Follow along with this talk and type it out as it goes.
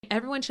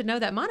Everyone should know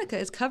that Monica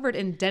is covered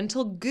in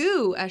dental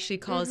goo, as she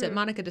calls it.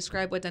 Monica,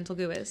 describe what dental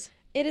goo is.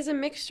 It is a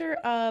mixture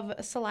of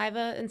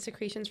saliva and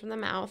secretions from the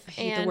mouth. I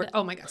hate the word.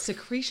 Oh my God,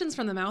 secretions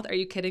from the mouth? Are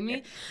you kidding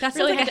me? That's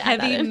Really like a had to add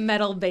that heavy in.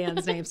 metal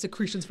band's name,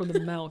 secretions from the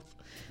mouth.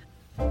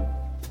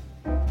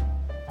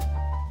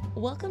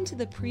 Welcome to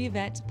the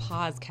Pre-Vet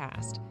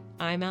Podcast.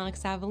 I'm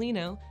Alex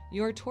Avellino,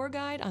 your tour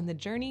guide on the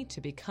journey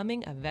to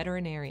becoming a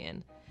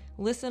veterinarian.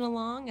 Listen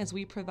along as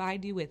we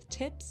provide you with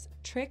tips,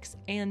 tricks,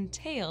 and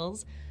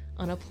tales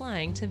on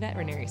applying to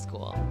veterinary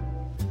school.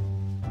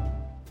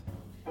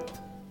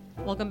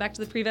 Welcome back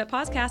to the Pre-Vet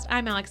Podcast.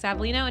 I'm Alex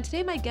Avellino, and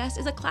today my guest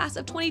is a class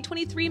of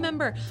 2023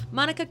 member,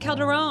 Monica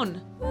Calderon.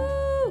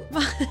 Woo!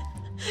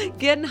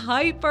 Getting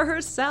hype for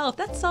herself.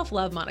 That's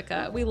self-love,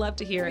 Monica. We love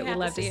to hear it. We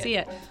love to see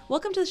it.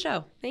 Welcome to the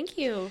show. Thank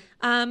you.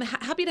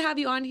 Happy to have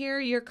you on here.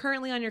 You're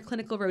currently on your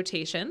clinical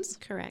rotations.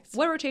 Correct.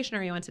 What rotation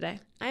are you on today?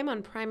 I'm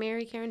on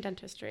primary care and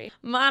dentistry.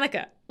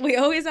 Monica, we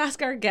always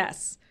ask our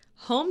guests,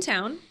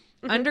 hometown,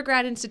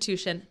 undergrad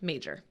institution,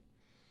 major.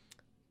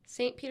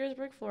 St.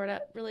 Petersburg,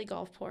 Florida, really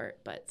Gulfport,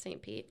 but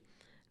St. Pete.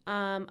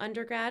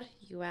 Undergrad,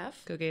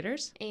 UF. Go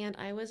Gators. And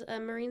I was a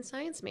marine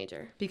science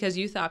major. Because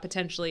you thought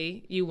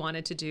potentially you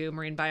wanted to do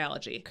marine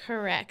biology.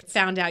 Correct.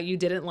 Found out you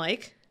didn't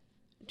like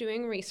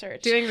Doing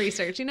research.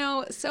 You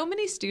know, so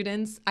many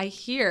students I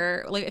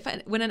hear,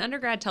 like when an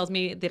undergrad tells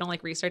me they don't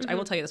like research, I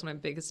will tell you that's one of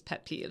my biggest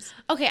pet peeves.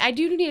 Okay, I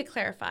do need to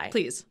clarify.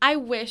 Please. I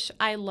wish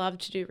I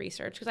loved to do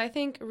research because I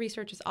think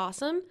research is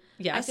awesome.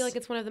 Yes. I feel like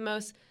it's one of the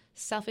most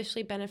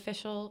selfishly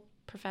beneficial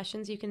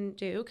professions you can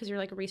do because you're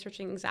like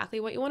researching exactly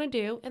what you want to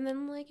do and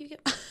then like you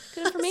get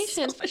good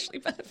information. Selfishly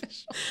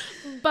beneficial.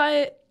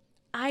 But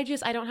I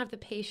don't have the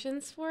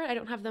patience for it. I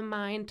don't have the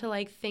mind to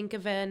like think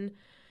of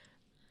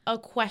a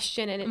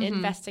question and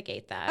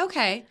investigate that.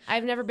 Okay.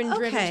 I've never been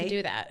driven to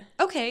do that.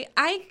 Okay,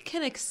 I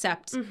can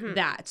accept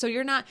that. So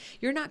you're not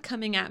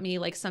coming at me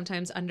like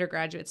sometimes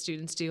undergraduate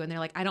students do and they're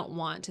like, I don't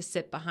want to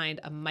sit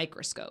behind a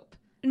microscope.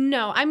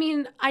 No, I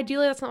mean,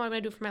 ideally that's not what I'm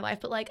going to do for my life,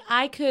 but like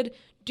I could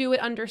do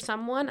it under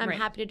someone. I'm Right.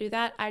 happy to do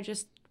that. I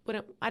just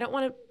wouldn't, I don't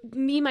want to,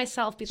 me,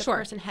 myself, be the Sure.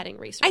 person heading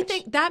research. I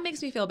think that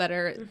makes me feel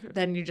better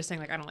than you just saying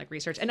like, I don't like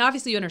research. And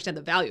obviously you understand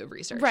the value of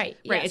research. Right,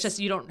 Right. yes. It's just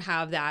you don't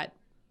have that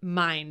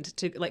mind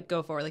to like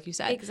go for, like you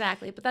said.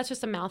 Exactly. But that's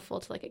just a mouthful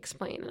to like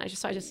explain. And I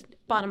just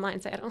bottom line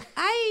say I don't.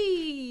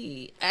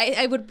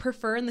 I would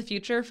prefer in the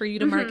future for you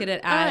to market it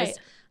as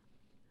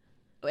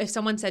Right. if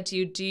someone said to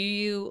you, do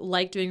you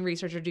like doing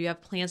research or do you have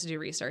plans to do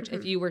research?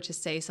 If you were to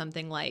say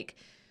something like,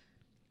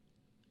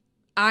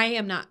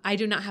 I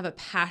do not have a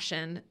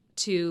passion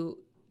to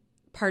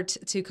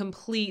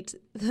complete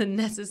the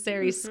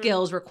necessary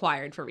skills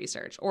required for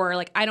research, or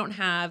like, I don't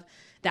have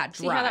that drive.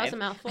 See how that was a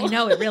mouthful? I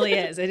know it really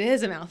is. It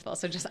is a mouthful.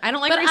 So just, I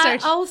don't like But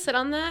research. I'll sit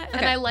on that. And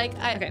Okay.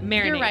 okay,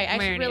 Marinate. you're right. I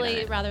Marinate should on really,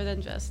 it. rather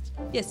than just.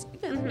 Yes,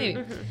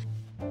 maybe.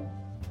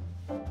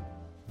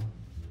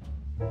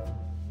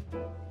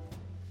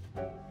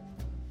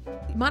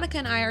 Monica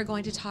and I are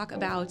going to talk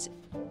about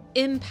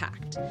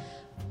impact.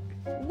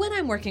 When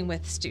I'm working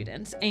with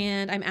students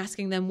and I'm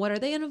asking them what are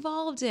they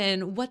involved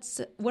in, what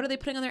are they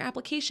putting on their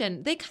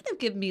application, they kind of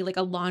give me like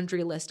a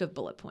laundry list of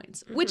bullet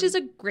points, which is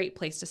a great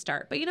place to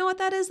start. But you know what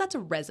that is? That's a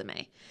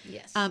resume.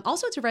 Yes.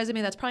 Also, it's a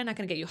resume that's probably not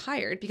going to get you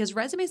hired because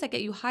resumes that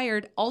get you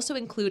hired also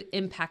include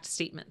impact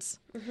statements.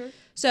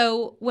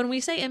 So when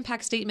we say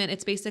impact statement,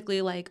 it's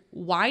basically like,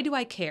 why do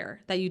I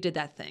care that you did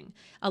that thing?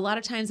 A lot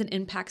of times an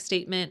impact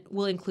statement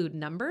will include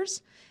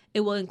numbers.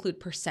 It will include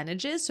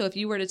percentages. So if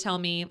you were to tell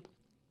me,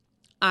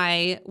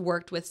 I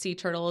worked with sea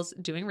turtles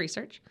doing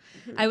research,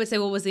 I would say,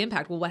 well, what was the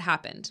impact? Well, what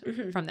happened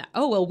from that?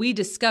 Oh, well, we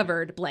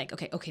discovered blank.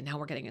 Okay, now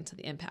we're getting into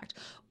the impact.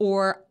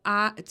 Or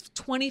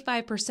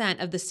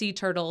 25% of the sea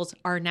turtles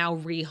are now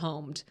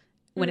rehomed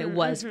when it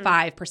was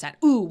 5%.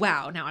 Ooh,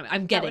 wow, now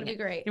I'm getting it. That would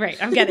be great.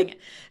 Right, I'm getting it.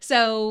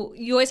 So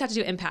you always have to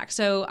do impact.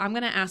 So I'm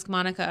going to ask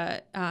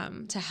Monica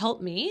to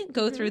help me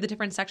go through the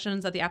different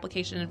sections of the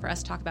application and for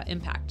us to talk about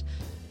impact.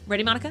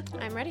 Ready, Monica?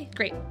 I'm ready.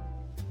 Great.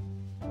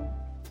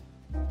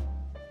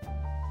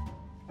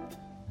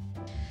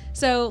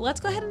 So let's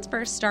go ahead and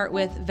first start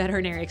with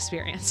veterinary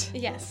experience.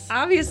 Yes.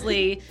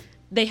 Obviously,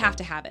 they have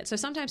to have it. So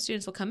sometimes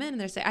students will come in and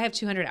they'll say, I have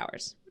 200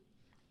 hours.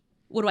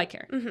 What do I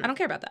care? I don't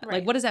care about that. Right.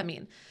 Like, what does that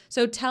mean?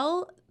 So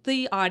tell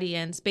the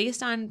audience,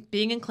 based on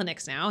being in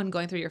clinics now and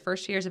going through your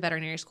first years of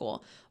veterinary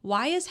school,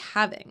 why is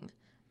having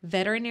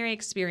veterinary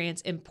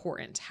experience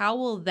important? How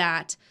will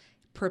that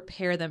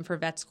prepare them for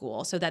vet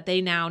school so that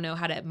they now know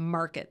how to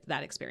market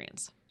that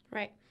experience?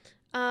 Right.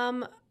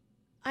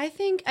 I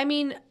think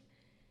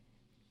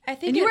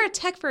And you were a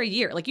tech for a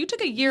year. Like you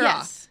took a year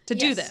off to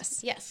do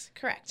this. Yes,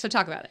 correct. So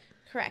talk about it.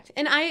 Correct.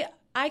 And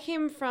I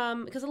came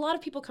from, because a lot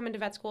of people come into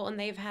vet school and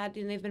they've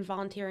been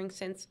volunteering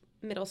since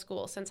middle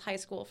school, since high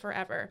school,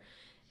 forever.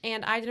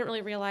 And I didn't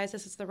really realize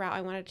this is the route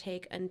I wanted to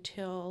take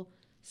until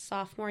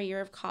sophomore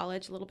year of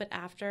college, a little bit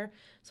after.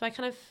 So I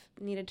kind of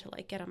needed to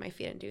like get on my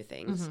feet and do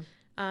things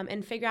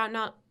and figure out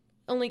not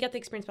only get the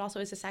experience, but also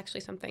is this actually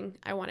something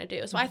I want to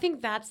do? So I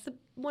think that's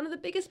one of the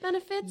biggest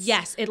benefits.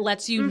 Yes, it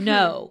lets you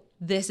know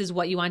this is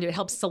what you want to do. It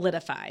helps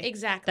solidify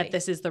exactly that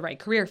this is the right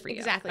career for you.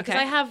 Exactly. Because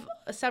I have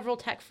several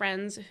tech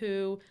friends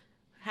who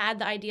had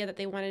the idea that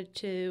they wanted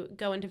to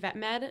go into vet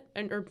med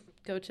or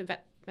go to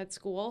vet med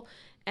school,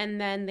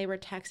 and then they were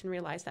techs and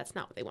realized that's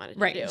not what they wanted to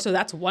do. Right. So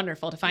that's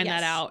wonderful to find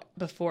that out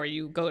before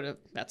you go to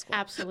vet school.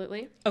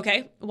 Absolutely.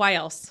 Okay. Why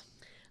else?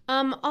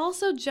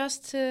 Also,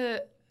 just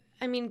to,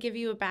 give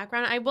you a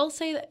background, I will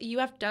say that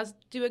UF does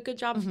do a good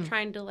job of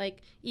trying to,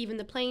 like, even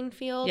the playing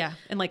field. Yeah,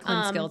 and, like,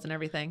 clin skills and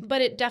everything.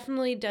 But it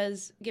definitely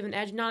does give an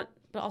edge,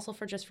 but also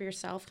for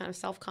yourself, kind of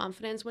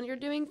self-confidence when you're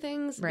doing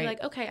things. Right. You're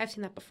like, okay, I've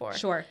seen that before.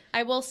 Sure.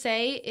 I will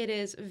say it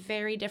is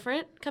very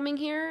different coming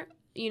here.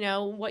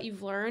 What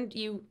you've learned,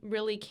 you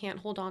really can't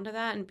hold on to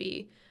that and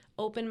be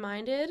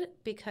open-minded,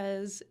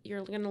 because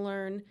you're going to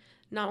learn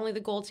not only the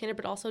gold standard,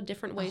 but also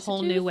different ways to do things. A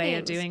whole new way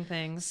of doing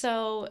things.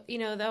 So,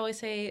 they always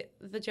say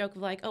the joke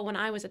of like, oh, when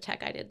I was a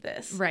tech, I did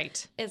this.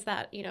 Right. Is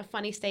that,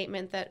 funny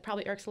statement that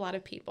probably irks a lot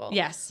of people.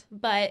 Yes.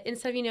 But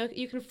instead of,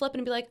 you can flip it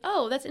and be like,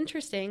 oh, that's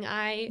interesting.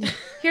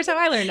 Here's how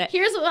I learned it.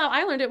 Here's how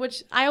I learned it,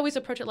 which I always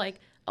approach it like,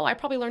 oh, I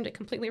probably learned it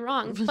completely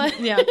wrong. But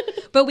yeah.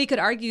 But we could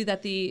argue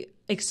that the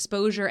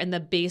exposure and the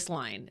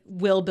baseline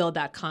will build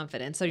that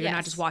confidence. So you're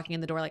not just walking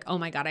in the door like, oh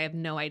my God, I have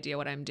no idea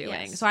what I'm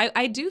doing. Yes. So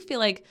I do feel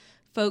like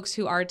folks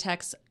who are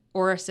techs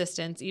or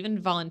assistants, even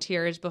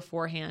volunteers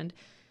beforehand,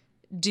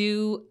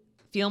 do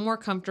feel more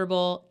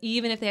comfortable,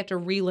 even if they have to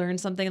relearn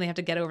something and they have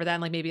to get over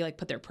that and maybe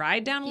put their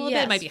pride down a little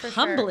bit. It might be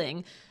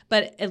humbling,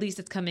 but at least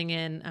it's coming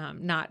in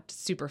not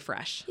super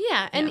fresh.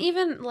 Yeah, and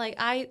even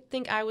I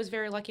think I was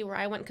very lucky where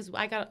I went, because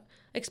I got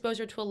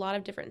exposure to a lot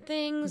of different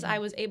things. I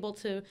was able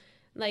to,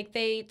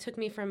 they took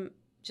me from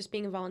just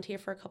being a volunteer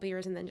for a couple of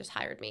years and then just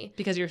hired me.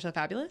 Because you're so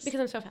fabulous? Because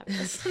I'm so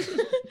fabulous.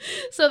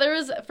 So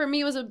for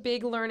me, it was a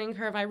big learning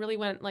curve. I really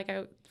went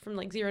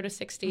from 0 to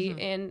 60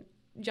 in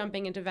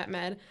jumping into vet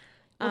med.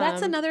 Well,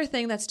 that's another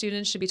thing that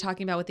students should be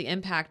talking about with the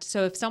impact.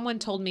 So if someone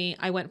told me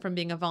I went from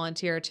being a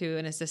volunteer to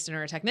an assistant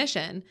or a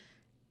technician,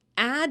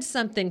 add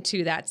something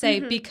to that. Say,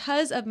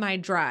 because of my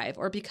drive,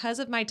 or because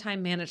of my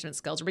time management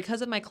skills, or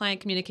because of my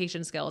client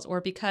communication skills, or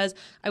because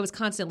I was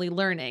constantly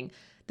learning,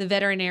 the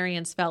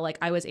veterinarians felt like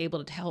I was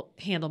able to help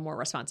handle more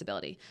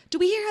responsibility. Do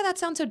we hear how that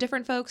sounds so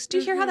different, folks? Do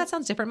you hear how that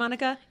sounds different,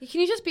 Monica?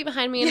 Can you just be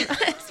behind me in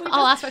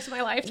all aspects of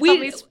my life?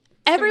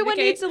 Everyone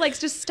needs to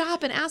just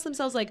stop and ask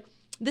themselves,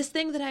 this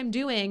thing that I'm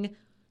doing,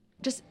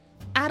 just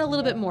add a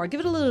little bit more. Give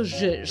it a little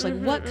zhuzh.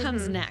 What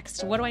comes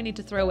next? What do I need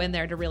to throw in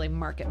there to really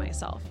market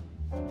myself?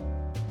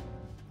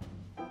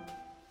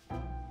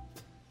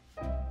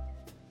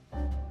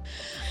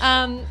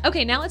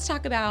 Okay, now let's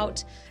talk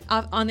about,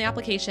 on the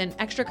application,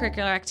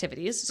 extracurricular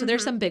activities. So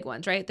there's some big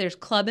ones, right? There's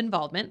club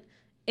involvement,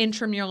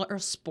 intramural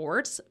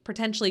sports,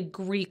 potentially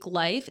Greek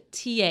life,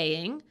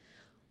 TAing.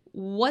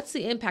 What's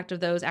the impact of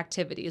those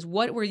activities?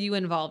 What were you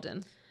involved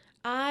in?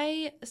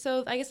 I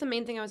guess the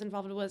main thing I was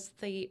involved in was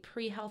the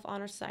pre-health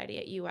honor society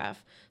at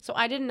UF. So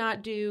I did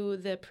not do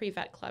the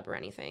pre-vet club or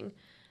anything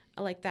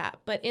like that.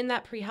 But in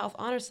that pre-health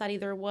honor society,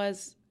 there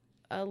was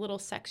a little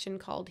section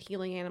called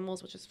Healing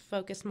Animals, which is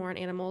focused more on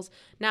animals.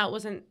 Now, it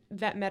wasn't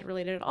vet med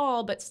related at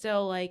all, but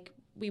still,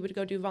 we would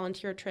go do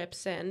volunteer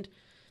trips and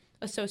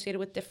associated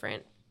with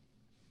different,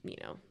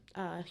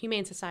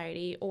 Humane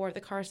Society or the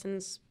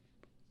Carson's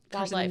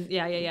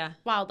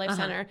Wildlife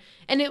Center.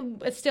 And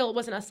it still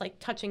wasn't us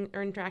touching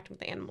or interacting with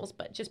the animals,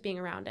 but just being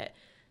around it.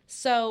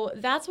 So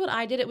that's what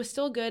I did. It was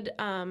still good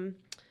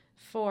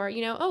for,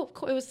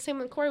 it was the same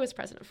when Corey was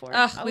president for.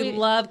 Oh, we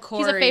love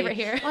Corey. He's a favorite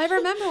here. Well, I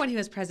remember when he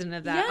was president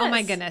of that. Yes. Oh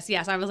my goodness.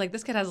 Yes. I was like,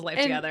 this kid has a life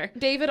together.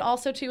 David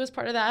also too was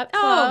part of that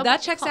club. Oh,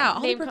 that checks out.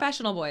 All the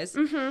professional boys.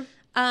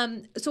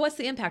 So what's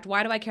the impact?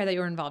 Why do I care that you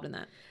were involved in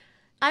that?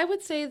 I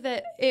would say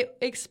that it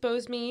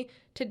exposed me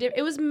to,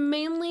 it was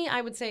mainly,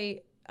 I would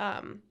say,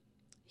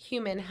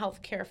 human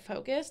healthcare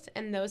focused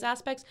and those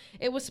aspects.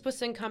 It was supposed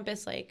to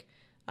encompass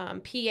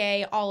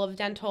PA, all of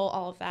dental,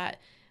 all of that.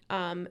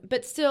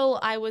 But still,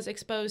 I was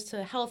exposed to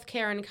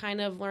healthcare and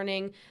kind of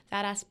learning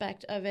that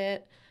aspect of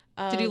it.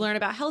 Did you learn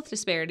about health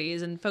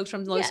disparities and folks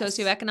from low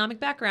socioeconomic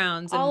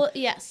backgrounds?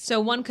 Yes. So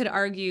one could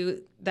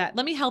argue that,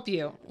 let me help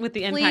you with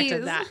the impact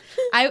of that.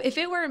 If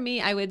it were me,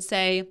 I would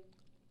say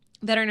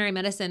veterinary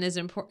medicine is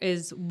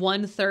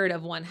 1/3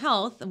 of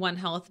One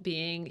Health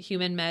being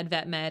human med,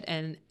 vet med,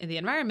 and the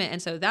environment.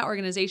 And so that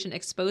organization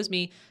exposed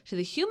me to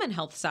the human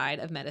health side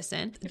of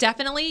medicine.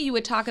 Definitely, you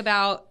would talk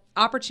about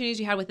opportunities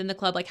you had within the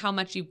club, like how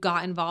much you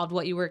got involved,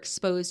 what you were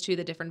exposed to,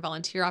 the different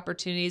volunteer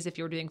opportunities. If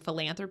you were doing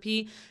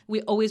philanthropy, we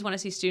always want to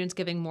see students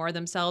giving more of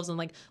themselves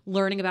and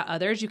learning about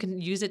others. You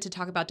can use it to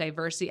talk about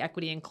diversity,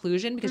 equity,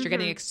 inclusion, because you're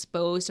getting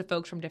exposed to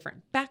folks from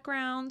different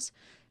backgrounds.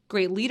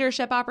 Great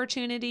leadership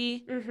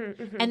opportunity.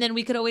 And then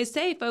we could always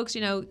say, folks,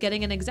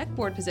 getting an exec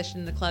board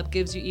position in the club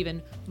gives you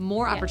even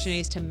more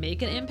opportunities to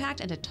make an impact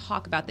and to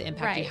talk about the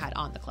impact you had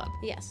on the club.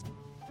 Yes.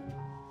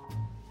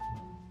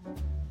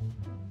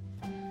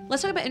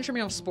 Let's talk about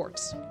intramural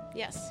sports.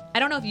 Yes. I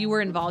don't know if you were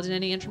involved in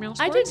any intramural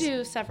sports. I did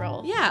do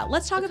several. Yeah,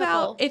 let's talk A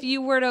about couple. if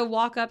you were to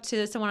walk up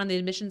to someone on the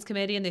admissions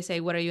committee and they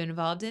say, what are you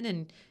involved in?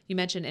 And you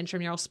mentioned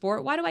intramural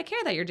sport. Why do I care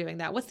that you're doing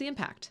that? What's the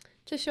impact?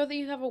 To show that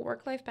you have a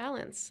work-life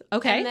balance.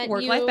 Okay, And that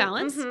work-life you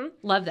balance.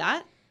 Love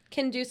that.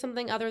 can do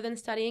something other than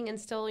studying and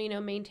still,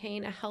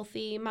 maintain a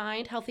healthy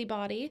mind, healthy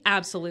body.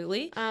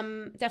 Absolutely.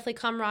 Definitely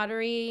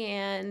camaraderie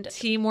and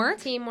Teamwork.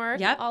 teamwork,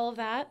 all of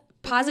that.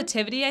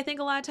 Positivity, I think,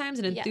 a lot of times,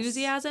 and Yes.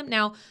 enthusiasm.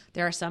 Now,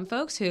 there are some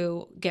folks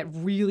who get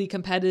really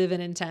competitive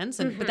and intense,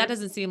 but that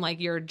doesn't seem like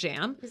your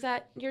jam. Is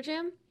that your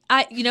jam?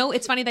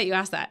 It's funny that you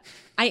asked that.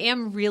 I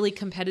am really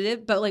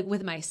competitive, but like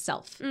with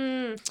myself.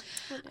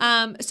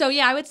 So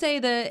yeah, I would say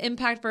the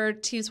impact for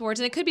team sports,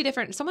 and it could be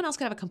different. Someone else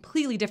could have a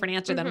completely different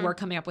answer than we're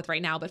coming up with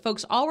right now. But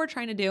folks, all we're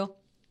trying to do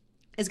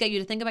is get you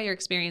to think about your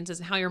experiences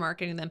and how you're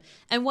marketing them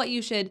and what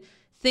you should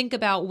think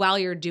about while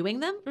you're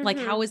doing them. Like,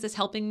 how is this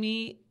helping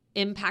me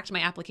impact my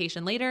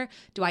application later?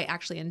 Do I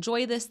actually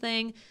enjoy this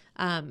thing?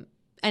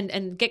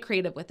 And get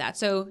creative with that.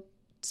 So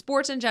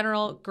sports in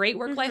general, great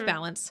work-life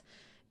balance.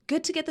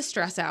 Good to get the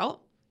stress out.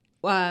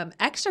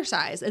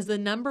 Exercise is the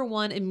number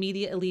one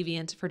immediate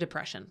alleviant for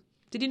depression.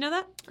 Did you know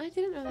that? I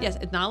didn't know that. Yes,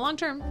 it's not long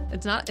term.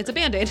 It's a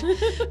Band-Aid.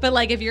 But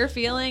like if you're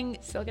feeling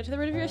Still get to the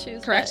root of your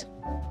issues. correct.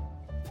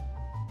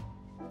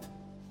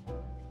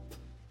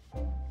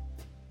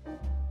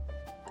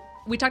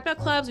 We talked about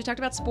clubs, we talked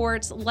about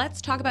sports.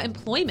 Let's talk about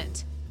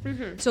employment.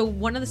 So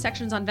one of the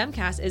sections on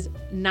VEMCAS is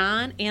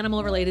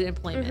non-animal related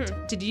employment.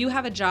 Did you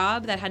have a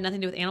job that had nothing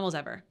to do with animals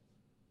ever?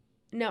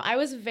 No, I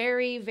was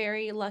very,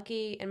 very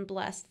lucky and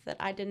blessed that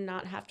I did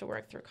not have to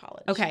work through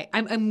college. Okay.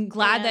 I'm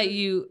glad that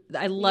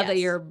I love that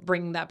Yes. you're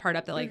bringing that part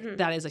up, that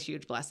that is a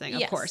huge blessing,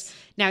 of Yes. course.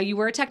 Now, you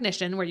were a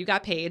technician where you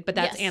got paid, but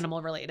that's Yes.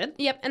 animal related.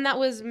 Yep, and that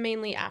was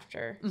mainly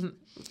after.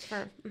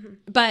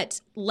 But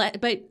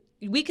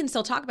we can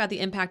still talk about the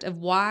impact of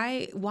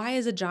why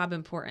is a job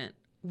important?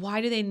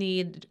 Why do they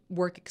need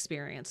work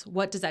experience?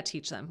 What does that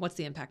teach them? What's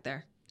the impact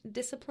there?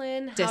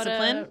 Discipline. How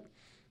Discipline. to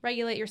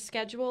regulate your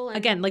schedule. And,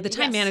 Again, like the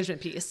time yes.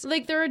 management piece.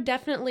 Like there are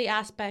definitely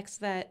aspects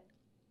that,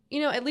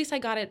 at least I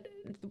got it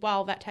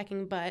while vet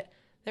teching, but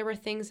there were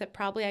things that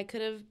probably I could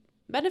have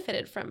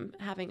benefited from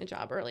having a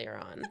job earlier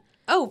on.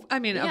 Oh, I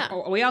mean,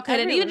 Yeah. we all could.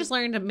 And even Everyone. just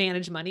learning to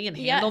manage money and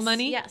handle Yes,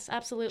 money. Yes,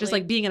 absolutely. Just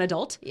like being an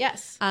adult.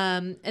 Yes.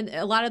 And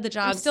a lot of the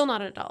jobs. I'm still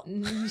not an adult.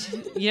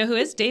 You know who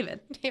is?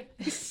 David.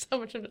 He's so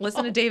much of an adult.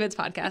 Listen to David's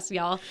podcast,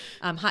 y'all.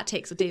 Hot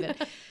takes with David.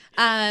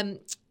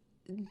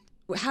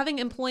 Having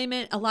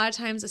employment, a lot of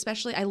times,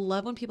 especially, I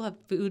love when people have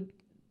food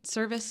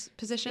service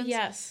positions.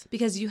 Yes.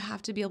 Because you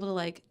have to be able to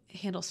like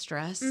handle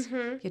stress. You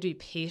have to be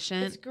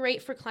patient. It's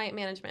great for client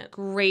management.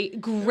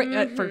 Great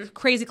for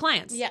crazy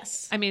clients.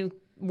 Yes. I mean,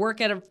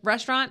 work at a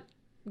restaurant,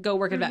 go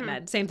work at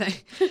VetMed. Same thing.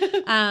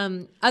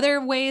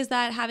 Other ways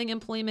that having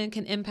employment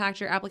can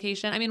impact your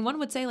application. I mean, one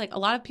would say like a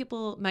lot of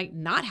people might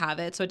not have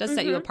it. So it does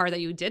set you apart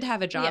that you did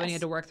have a job and you Yes.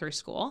 had to work through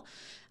school.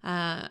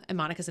 And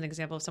Monica's an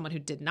example of someone who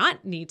did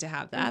not need to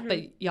have that,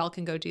 but y'all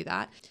can go do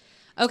that.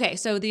 Okay,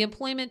 so the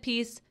employment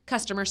piece,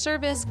 customer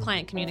service,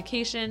 client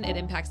communication, it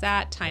impacts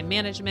that, time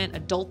management,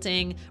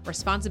 adulting,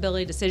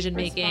 responsibility, decision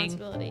making.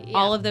 Responsibility, yeah.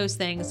 All of those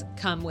things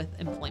come with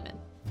employment.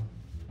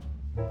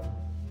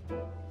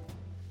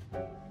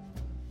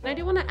 And I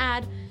do want to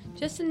add,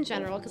 just in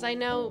general, because I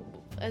know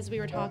as we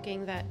were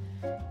talking that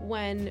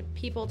when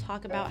people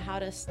talk about how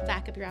to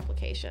stack up your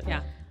application,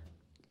 Yeah.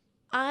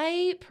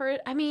 I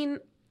mean,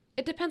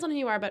 it depends on who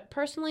you are, but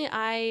personally,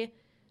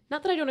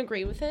 not that I don't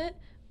agree with it,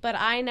 but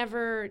I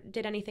never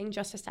did anything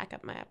just to stack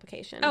up my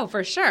application. Oh,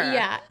 for sure.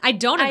 Yeah. I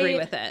don't agree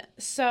with it.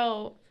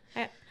 So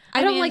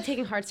I don't mean- like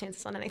taking hard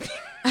stances on anything.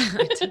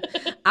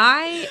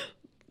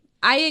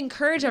 I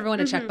encourage everyone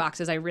to check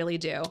boxes. I really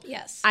do.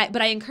 Yes.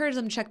 But I encourage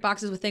them to check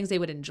boxes with things they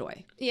would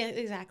enjoy. Yeah,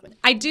 exactly.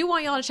 I do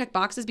want y'all to check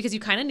boxes because you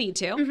kind of need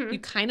to. You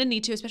kind of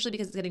need to, especially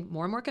because it's getting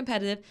more and more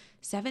competitive.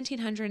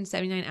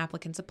 1,779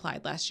 applicants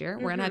applied last year.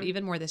 We're going to have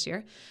even more this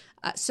year.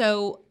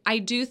 So I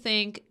do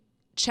think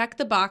check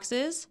the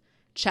boxes,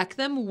 check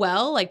them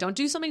well. Like don't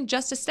do something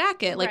just to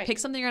stack it. Like Right. pick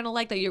something you're going to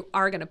like that you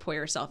are going to pour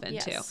yourself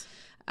into. Yes.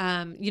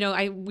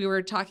 We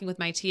were talking with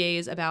my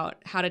TAs about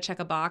how to check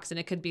a box, and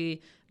it could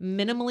be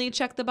minimally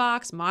check the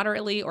box,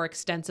 moderately, or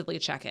extensively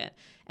check it.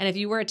 And if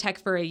you were a tech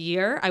for a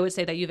year, I would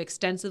say that you've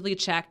extensively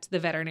checked the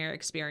veterinary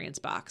experience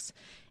box.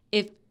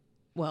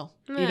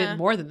 Even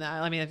more than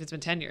that. I mean, if it's been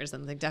 10 years,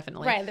 then like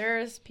definitely. Right.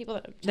 There's people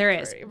that have There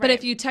checked is. for- But right.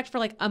 if you checked for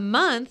like a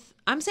month,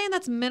 I'm saying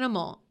that's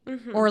minimal.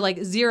 Or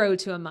like 0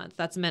 to a month,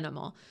 that's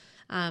minimal.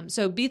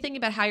 So be thinking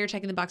about how you're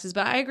checking the boxes.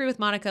 But I agree with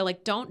Monica,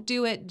 like don't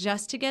do it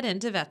just to get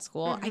into vet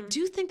school. I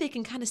do think they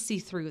can kind of see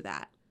through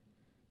that.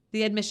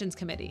 The admissions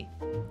committee.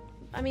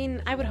 I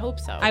mean, I would hope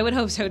so. I would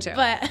hope so too.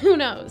 But who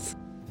knows?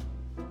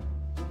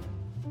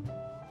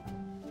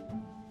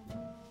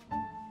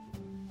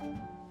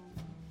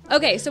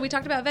 Okay, so we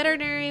talked about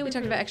veterinary, we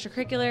talked about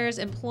extracurriculars,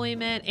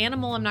 employment,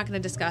 animal I'm not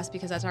going to discuss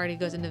because that already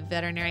goes into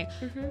veterinary.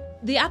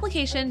 The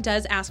application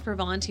does ask for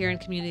volunteer and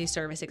community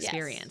service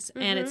experience.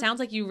 And it sounds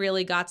like you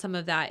really got some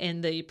of that in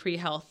the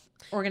pre-health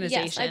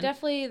organization.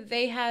 Yes,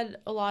 they had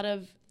a lot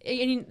of,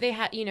 they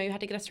had, you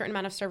had to get a certain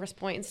amount of service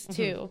points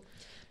too.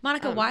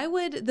 Monica, why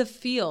would the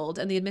field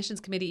and the admissions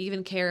committee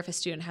even care if a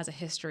student has a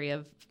history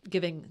of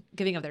giving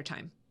of their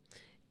time?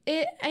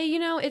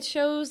 It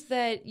shows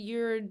that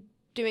you're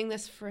doing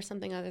this for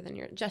something other than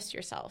just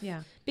yourself.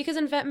 Yeah. Because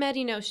in vet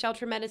med,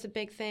 shelter med is a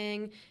big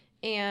thing,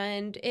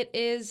 and it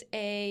is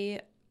a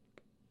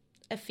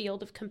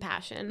field of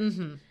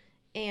compassion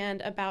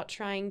and about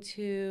trying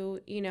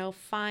to,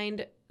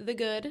 find the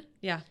good.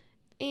 Yeah.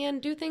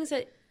 And do things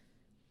that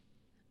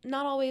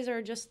not always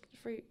are just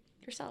for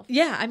yourself.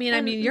 Yeah. I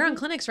mean, you're on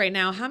clinics right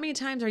now. How many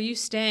times are you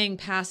staying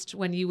past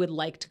when you would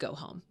like to go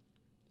home?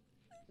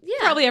 Yeah.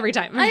 Probably every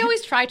time. I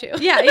always try to.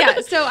 Yeah.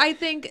 So I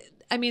think,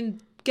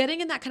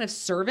 getting in that kind of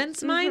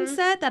servant's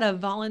mindset that a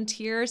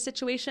volunteer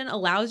situation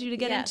allows you to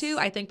get into,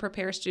 I think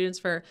prepares students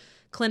for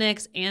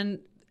clinics and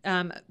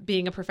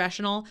being a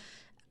professional.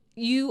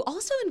 You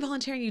also, in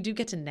volunteering, you do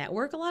get to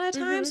network a lot of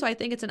times. So I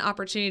think it's an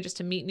opportunity just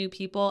to meet new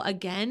people.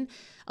 Again,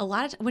 a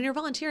lot of when you're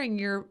volunteering,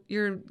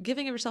 you're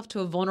giving of yourself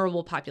to a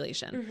vulnerable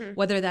population,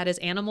 whether that is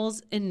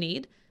animals in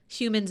need,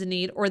 humans in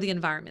need, or the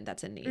environment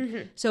that's in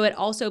need. So it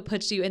also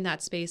puts you in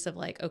that space of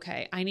like,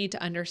 okay, I need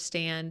to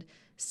understand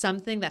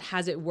something that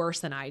has it worse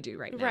than I do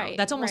right now. Right,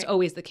 That's almost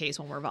always the case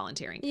when we're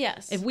volunteering.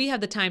 Yes. If we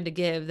have the time to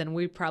give, then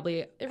we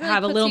probably really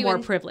have a little more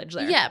in, privilege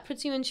there. Yeah,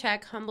 puts you in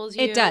check, humbles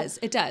you. It does.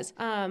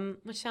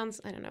 Which sounds,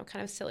 I don't know,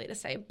 kind of silly to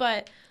say,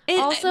 but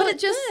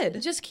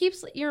it just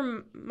keeps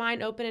your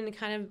mind open and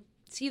kind of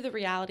see the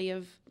reality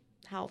of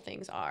how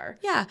things are.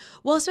 Yeah.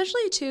 Well,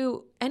 especially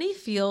to any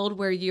field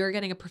where you're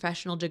getting a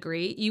professional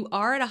degree, you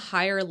are at a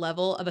higher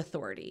level of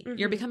authority.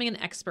 You're becoming an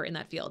expert in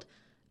that field.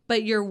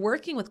 But you're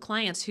working with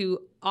clients who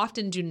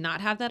often do not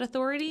have that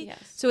authority.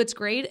 Yes. So it's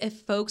great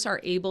if folks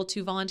are able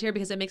to volunteer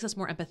because it makes us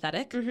more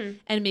empathetic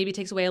and maybe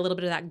takes away a little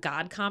bit of that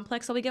God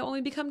complex that we get when we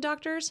become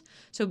doctors.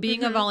 So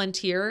being a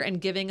volunteer and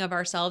giving of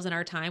ourselves and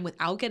our time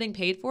without getting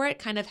paid for it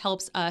kind of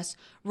helps us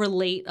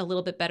relate a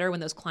little bit better when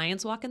those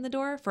clients walk in the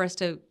door for us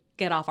to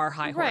get off our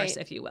high horse,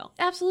 if you will.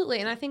 Absolutely.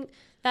 And I think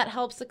that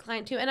helps the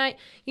client too. And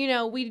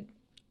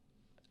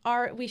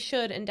we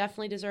should and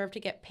definitely deserve to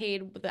get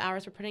paid with the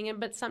hours we're putting in,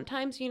 but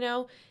sometimes,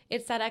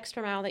 it's that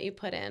extra mile that you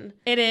put in.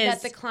 It is.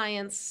 That the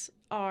clients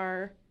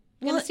are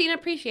going to see and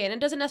appreciate. And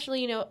it doesn't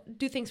necessarily,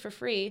 do things for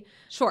free.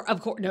 Sure,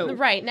 of course, no.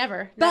 Right,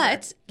 never.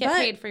 But get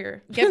paid for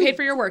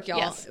your work, y'all.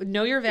 Yes.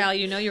 Know your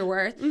value, know your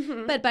worth.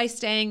 But by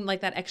staying like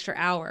that extra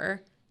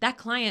hour, that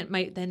client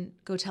might then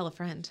go tell a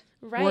friend.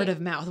 Right. Word of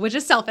mouth, which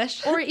is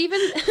selfish. Or even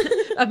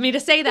of me to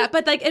say that,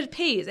 but like it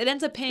pays. It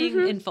ends up paying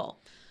in full.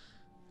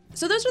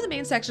 So those are the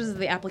main sections of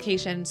the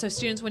application. So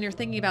students, when you're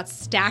thinking about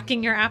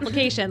stacking your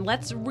application,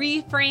 let's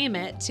reframe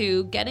it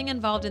to getting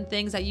involved in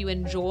things that you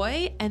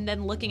enjoy and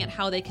then looking at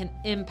how they can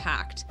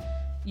impact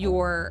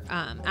your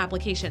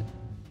application.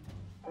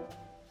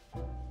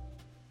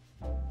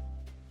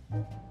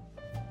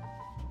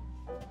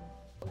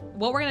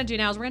 What we're going to do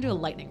now is we're going to do a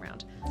lightning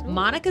round.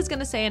 Monica's going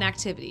to say an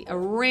activity, a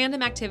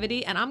random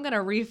activity, and I'm going to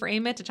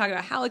reframe it to talk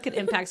about how it could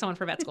impact someone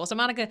for vet school. So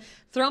Monica,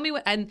 throw me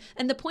what, and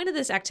the point of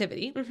this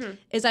activity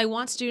is I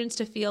want students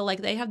to feel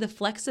like they have the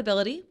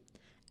flexibility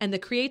and the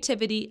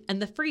creativity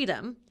and the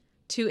freedom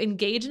to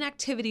engage in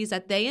activities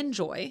that they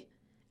enjoy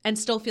and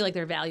still feel like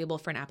they're valuable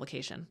for an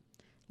application.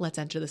 Let's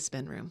enter the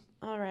spin room.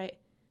 All right.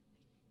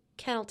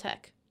 Kennel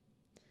Tech.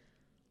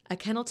 A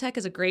Kennel Tech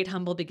is a great,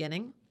 humble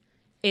beginning.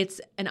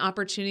 It's an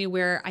opportunity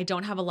where I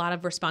don't have a lot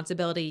of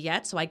responsibility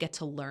yet, so I get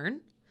to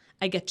learn.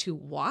 I get to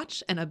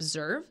watch and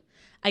observe.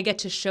 I get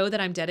to show that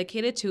I'm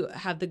dedicated to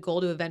have the goal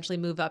to eventually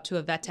move up to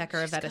a vet tech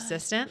or a vet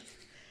assistant.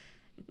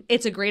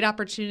 It's a great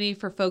opportunity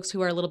for folks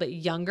who are a little bit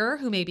younger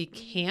who maybe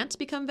can't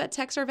become vet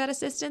techs or vet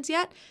assistants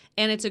yet.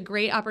 And it's a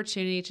great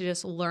opportunity to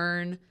just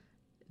learn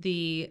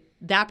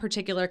that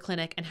particular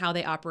clinic and how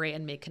they operate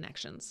and make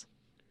connections.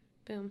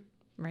 Boom.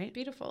 Right?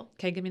 Beautiful.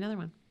 Okay, give me another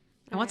one.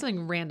 I want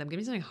something random. Give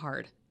me something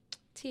hard.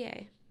 TA.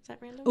 Is that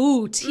random?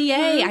 Ooh, TA.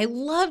 I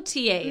love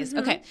TAs.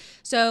 Okay.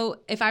 So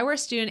if I were a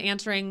student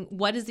answering,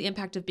 what is the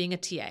impact of being a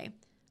TA?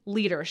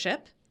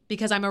 Leadership,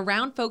 because I'm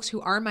around folks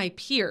who are my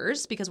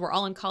peers because we're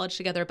all in college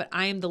together, but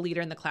I am the leader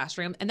in the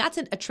classroom. And that's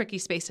a tricky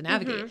space to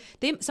navigate.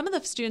 Some of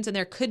the students in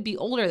there could be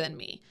older than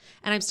me,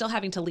 and I'm still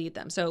having to lead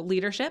them. So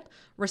leadership,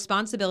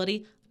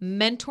 responsibility,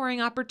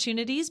 mentoring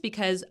opportunities,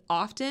 because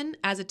often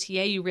as a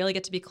TA, you really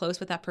get to be close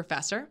with that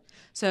professor.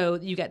 So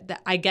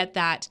I get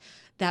that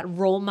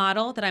role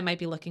model that I might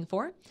be looking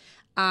for.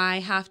 I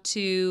have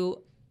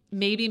to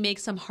maybe make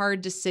some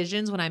hard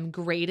decisions when I'm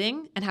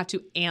grading and have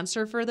to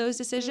answer for those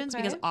decisions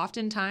because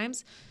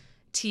oftentimes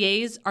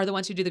TAs are the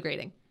ones who do the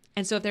grading.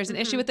 And so if there's an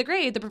issue with the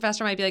grade, the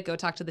professor might be like, go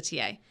talk to the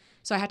TA.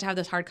 So I have to have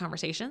those hard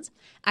conversations.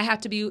 I have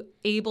to be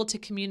able to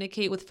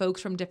communicate with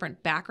folks from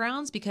different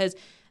backgrounds because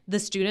the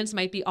students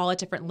might be all at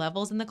different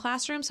levels in the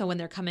classroom. So when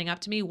they're coming up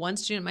to me, one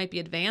student might be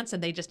advanced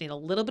and they just need a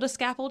little bit of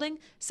scaffolding.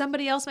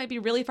 Somebody else might be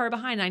really far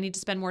behind and I need to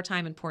spend more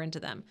time and pour into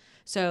them.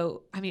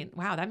 So, I mean,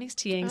 wow, that makes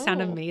TAing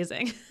sound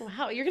amazing.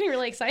 Wow, you're getting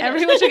really excited.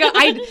 Everyone should go.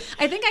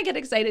 I think I get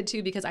excited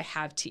too because I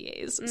have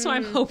TAs. So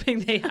I'm hoping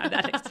they have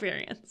that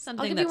experience.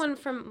 I'll give you one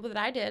from what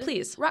I did.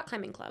 Please. Rock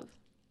climbing club.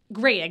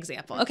 Great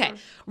example. Okay.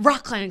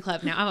 Rock climbing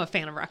club. Now, I'm a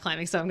fan of rock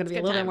climbing, so I'm going to be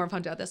a little bit more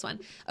pumped about this one.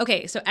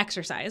 Okay. So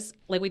exercise,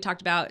 like we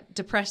talked about,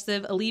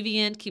 depressive,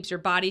 alleviant, keeps your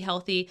body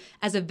healthy.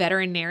 As a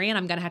veterinarian,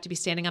 I'm going to have to be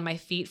standing on my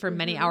feet for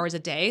many hours a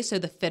day. So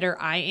the fitter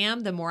I am,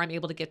 the more I'm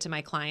able to get to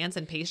my clients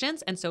and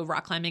patients. And so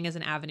rock climbing is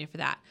an avenue for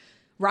that.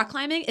 Rock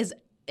climbing is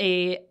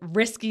a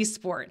risky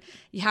sport.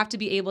 You have to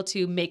be able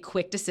to make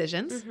quick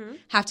decisions,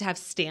 have to have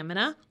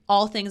stamina,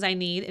 all things I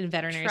need in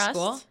veterinary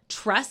school.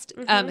 Trust.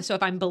 So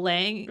if I'm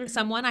belaying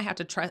someone, I have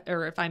to trust,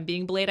 or if I'm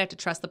being belayed, I have to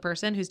trust the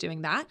person who's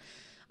doing that.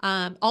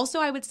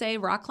 Also, I would say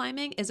rock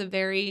climbing is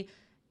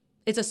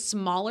it's a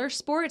smaller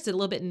sport. It's a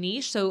little bit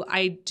niche. So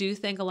I do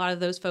think a lot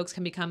of those folks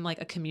can become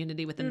like a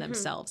community within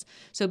themselves.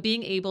 So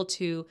being able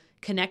to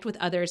connect with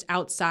others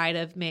outside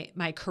of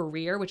my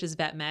career, which is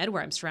vet med,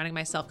 where I'm surrounding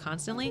myself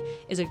constantly,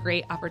 is a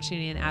great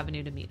opportunity and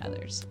avenue to meet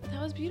others.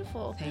 That was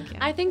beautiful. Thank you.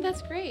 I think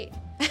that's great.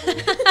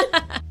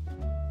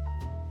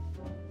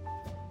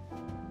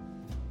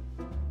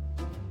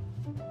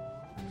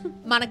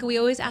 Monica, we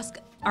always ask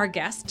our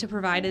guests to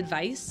provide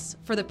advice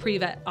for the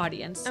pre-vet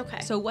audience. Okay.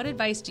 So what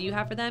advice do you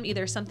have for them?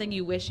 Either something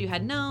you wish you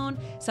had known,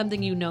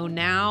 something you know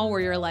now where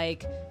you're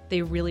like,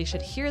 they really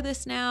should hear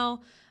this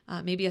now,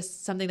 maybe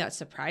something that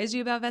surprised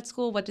you about vet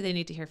school. What do they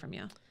need to hear from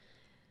you?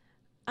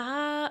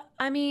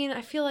 I mean,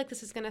 I feel like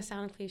this is going to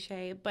sound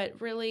cliche, but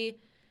really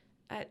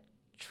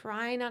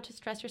try not to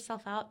stress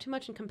yourself out too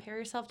much and compare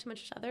yourself too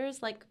much to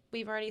others. Like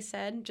we've already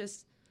said,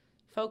 just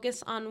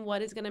focus on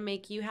what is going to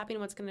make you happy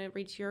and what's going to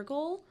reach your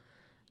goal.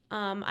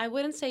 I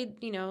wouldn't say,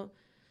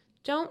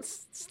 don't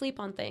sleep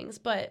on things,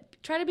 but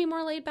try to be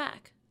more laid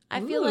back.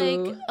 I feel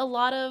like a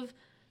lot of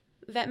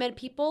vet med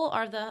people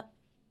are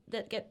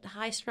that get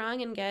high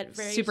strung and get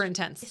very super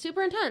intense,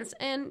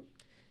 and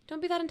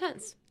don't be that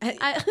intense.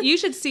 You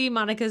should see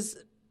Monica's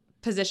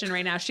position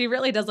right now. She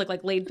really does look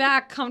like laid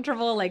back,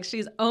 comfortable, like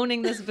she's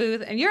owning this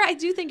booth. And I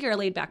do think you're a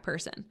laid back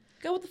person.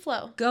 Go with the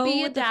flow.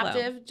 Be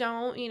adaptive.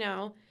 Don't,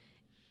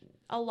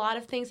 a lot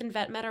of things in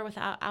vet med are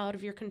out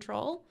of your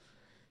control.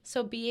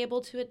 So be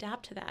able to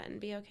adapt to that and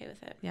be okay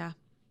with it. Yeah.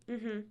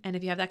 And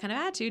if you have that kind of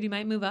attitude, you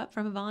might move up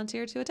from a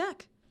volunteer to a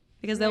tech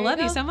because they'll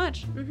love you so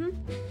much.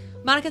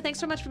 Monica, thanks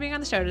so much for being on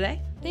the show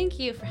today. Thank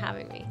you for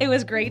having me. It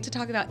was great to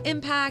talk about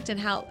impact and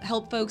how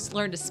help folks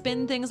learn to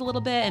spin things a little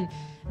bit. And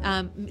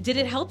did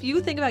it help you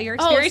think about your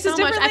experiences so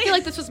much. differently? I feel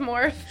like this was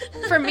more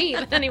for me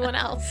than anyone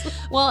else.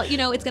 Well,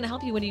 it's going to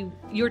help you when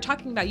you were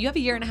talking about, you have a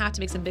year and a half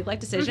to make some big life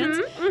decisions.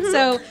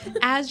 So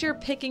as you're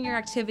picking your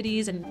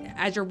activities and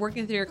as you're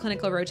working through your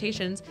clinical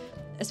rotations,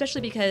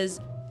 especially because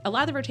a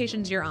lot of the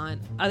rotations you're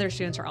on, other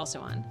students are also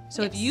on.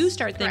 So if you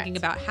start thinking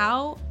about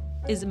how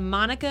is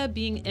Monica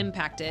being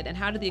impacted and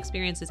how do the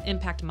experiences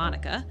impact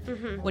Monica?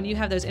 When you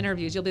have those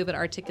interviews, you'll be able to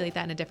articulate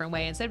that in a different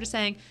way. Instead of just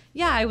saying,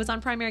 yeah, I was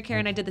on primary care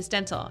and I did this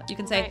dental. You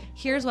can say,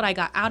 here's what I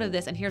got out of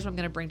this and here's what I'm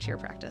going to bring to your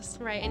practice.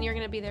 Right. And you're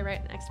going to be there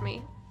right next to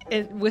me.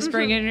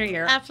 Whispering in your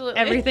ear. Absolutely.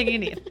 Everything you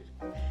need.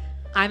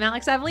 I'm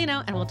Alex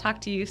Avellino and we'll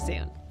talk to you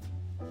soon.